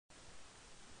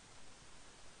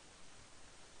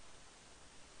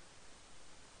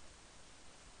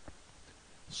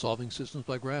Solving systems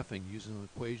by graphing using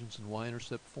equations in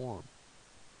y-intercept form.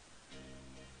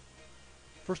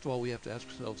 First of all, we have to ask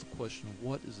ourselves the question,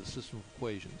 what is a system of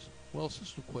equations? Well, a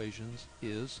system of equations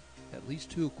is at least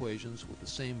two equations with the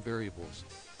same variables.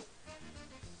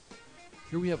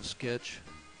 Here we have a sketch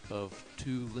of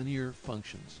two linear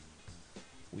functions.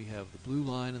 We have the blue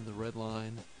line and the red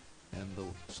line, and the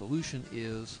solution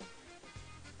is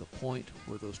the point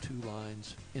where those two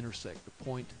lines intersect, the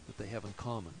point that they have in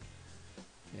common.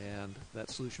 And that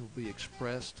solution will be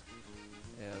expressed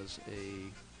as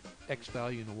a x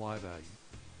value and a y value.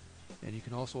 And you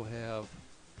can also have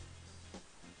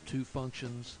two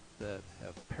functions that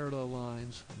have parallel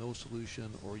lines, no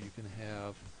solution, or you can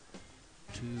have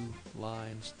two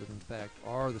lines that in fact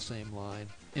are the same line,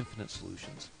 infinite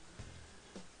solutions.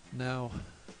 Now,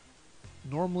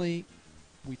 normally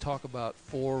we talk about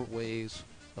four ways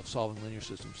of solving linear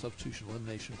systems: substitution,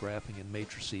 elimination, graphing, and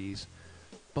matrices.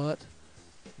 But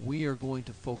we are going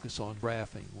to focus on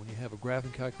graphing. When you have a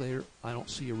graphing calculator, I don't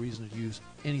see a reason to use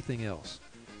anything else.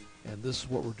 And this is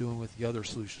what we're doing with the other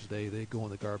solutions today. They go in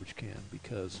the garbage can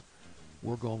because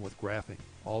we're going with graphing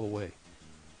all the way.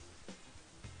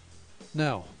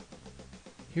 Now,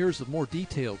 here's a more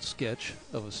detailed sketch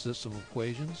of a system of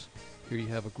equations. Here you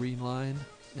have a green line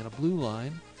and a blue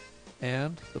line,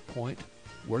 and the point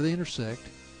where they intersect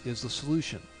is the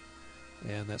solution.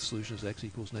 And that solution is x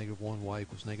equals -1, y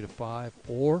equals -5,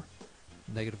 or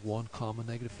 -1 comma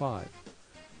 -5.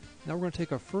 Now we're going to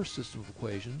take our first system of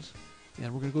equations,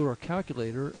 and we're going to go to our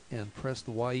calculator and press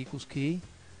the y equals key,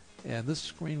 and this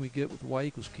screen we get with the y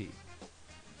equals key.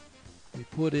 We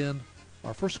put in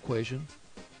our first equation,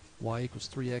 y equals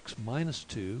 3x minus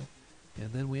 2,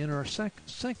 and then we enter our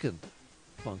second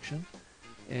function,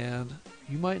 and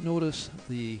you might notice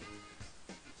the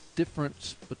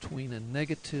difference between a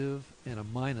negative and a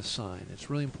minus sign. It's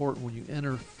really important when you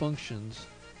enter functions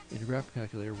in your graphic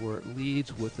calculator where it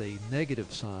leads with a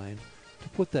negative sign to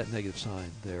put that negative sign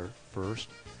there first,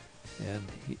 and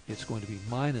it's going to be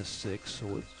 -6,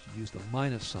 so it's use the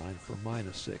minus sign for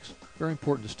 -6. Very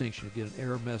important distinction. You get an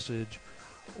error message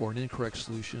or an incorrect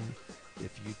solution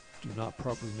if you do not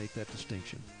properly make that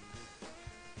distinction.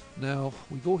 Now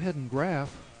we go ahead and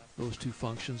graph those two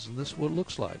functions, and this is what it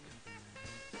looks like.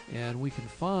 And we can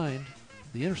find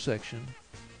the intersection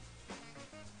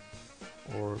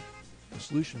or the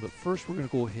solution, but first we're going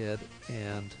to go ahead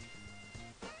and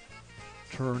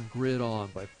turn grid on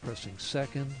by pressing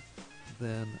second,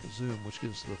 then zoom, which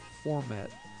gives us the format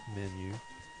menu,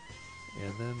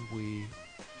 and then we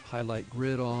highlight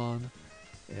grid on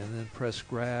and then press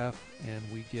graph,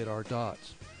 and we get our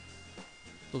dots.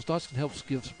 Those dots can help us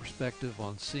give us perspective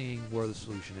on seeing where the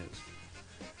solution is.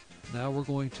 Now we're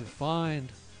going to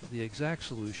find the exact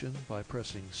solution by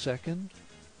pressing second,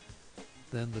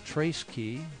 then the trace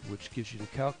key, which gives you the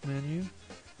calc menu,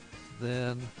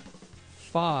 then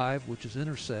 5, which is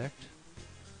intersect,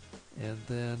 and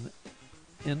then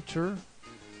enter,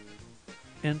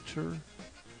 enter,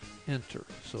 enter.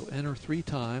 So enter 3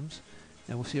 times,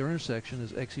 and we'll see our intersection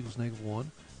is x equals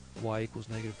 -1, y equals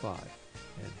 -5,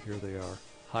 and here they are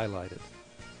highlighted.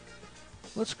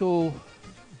 Let's go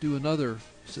do another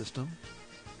system.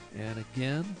 And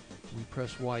again, we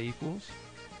press y equals,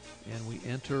 and we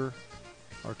enter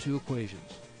our two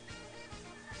equations.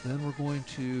 Then we're going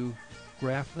to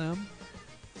graph them,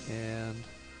 and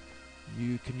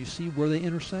can you see where they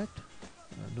intersect?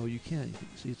 No, you can't. You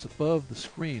can see it's above the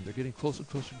screen. They're getting closer and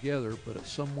closer together, but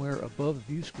it's somewhere above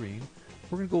the view screen.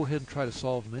 We're going to go ahead and try to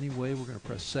solve them anyway. We're going to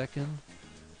press second,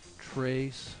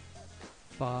 trace,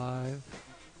 5,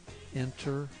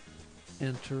 enter,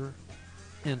 enter,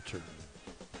 enter.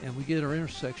 And we get our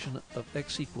intersection of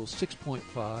x equals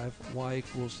 6.5, y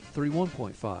equals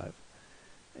 31.5.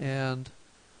 And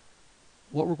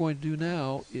what we're going to do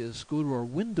now is go to our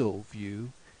window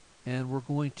view, and we're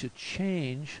going to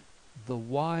change the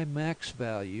y max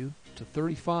value to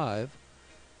 35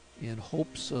 in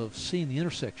hopes of seeing the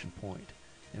intersection point.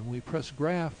 And when we press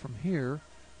graph from here,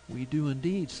 we do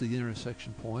indeed see the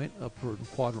intersection point up in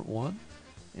quadrant 1,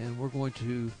 and we're going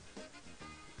to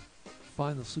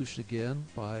find the solution again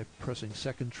by pressing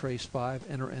second, trace, 5,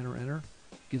 enter, enter, enter.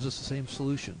 Gives us the same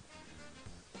solution.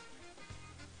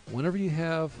 Whenever you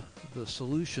have the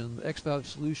solution, the x value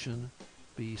solution,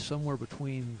 be somewhere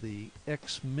between the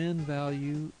x min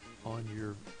value on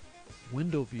your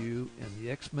window view and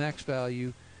the x max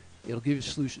value, it'll give you a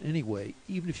solution anyway,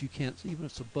 even if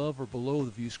it's above or below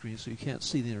the view screen, so you can't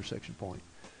see the intersection point.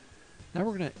 Now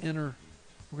we're going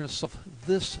to solve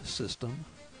this system.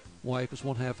 Y equals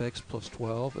 1/2 x plus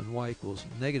 12, and y equals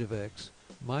 -x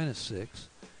minus 6.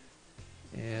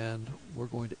 And we're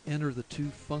going to enter the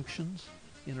two functions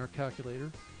in our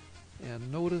calculator.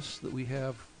 And notice that we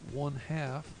have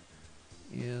 1/2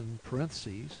 in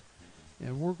parentheses.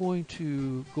 And we're going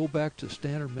to go back to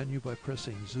standard menu by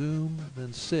pressing Zoom,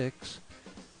 then 6.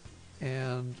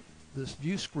 And this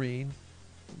view screen,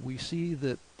 we see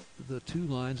that the two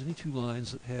lines, any two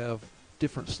lines that have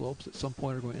different slopes at some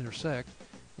point are going to intersect.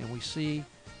 And we see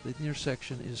that the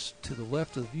intersection is to the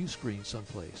left of the view screen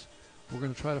someplace. We're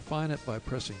going to try to find it by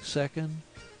pressing second,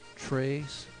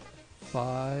 trace,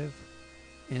 5,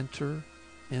 enter,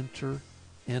 enter,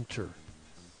 enter.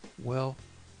 Well,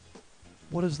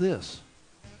 what is this?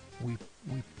 We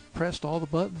pressed all the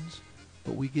buttons,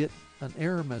 but we get an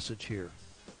error message here.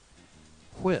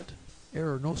 Quit.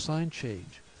 Error, no sign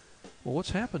change. Well,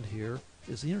 what's happened here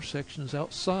is the intersection is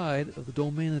outside of the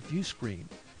domain of the view screen.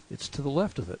 It's to the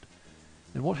left of it.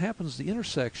 And what happens, the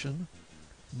intersection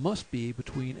must be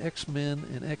between xmin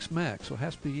and xmax. So it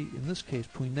has to be, in this case,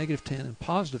 between -10 and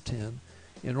 +10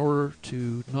 in order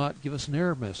to not give us an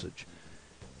error message.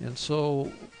 And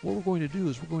so what we're going to do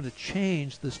is we're going to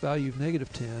change this value of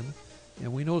 -10,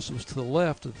 and we notice it was to the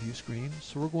left of the view screen,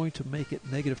 so we're going to make it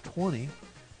 -20,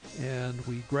 and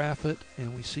we graph it,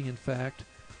 and we see in fact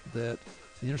that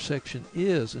the intersection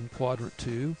is in quadrant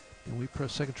 2, and we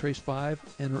press second trace 5,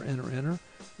 enter, enter, enter,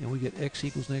 and we get x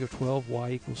equals -12,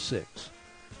 y equals 6.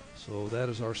 So that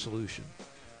is our solution.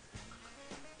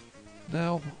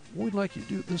 Now, what we'd like you to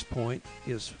do at this point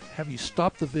is have you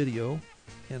stop the video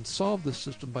and solve this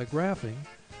system by graphing,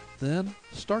 then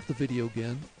start the video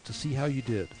again to see how you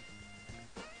did.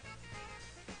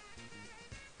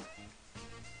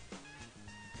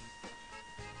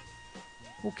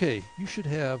 Okay, you should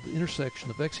have the intersection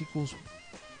of x equals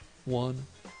 1,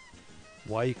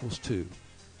 y equals 2.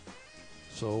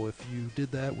 So if you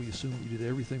did that, we assume you did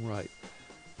everything right.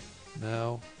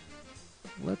 Now,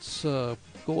 let's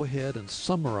go ahead and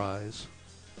summarize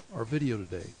our video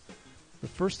today. The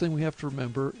first thing we have to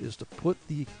remember is to put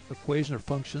the equation or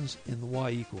functions in the y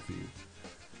equal view.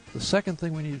 The second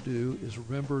thing we need to do is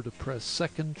remember to press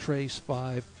second trace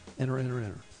 5, enter, enter,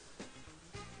 enter.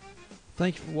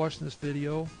 Thank you for watching this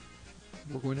video.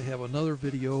 We're going to have another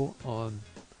video on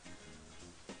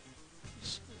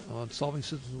solving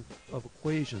systems of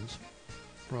equations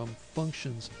from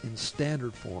functions in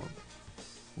standard form.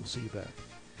 We'll see you back.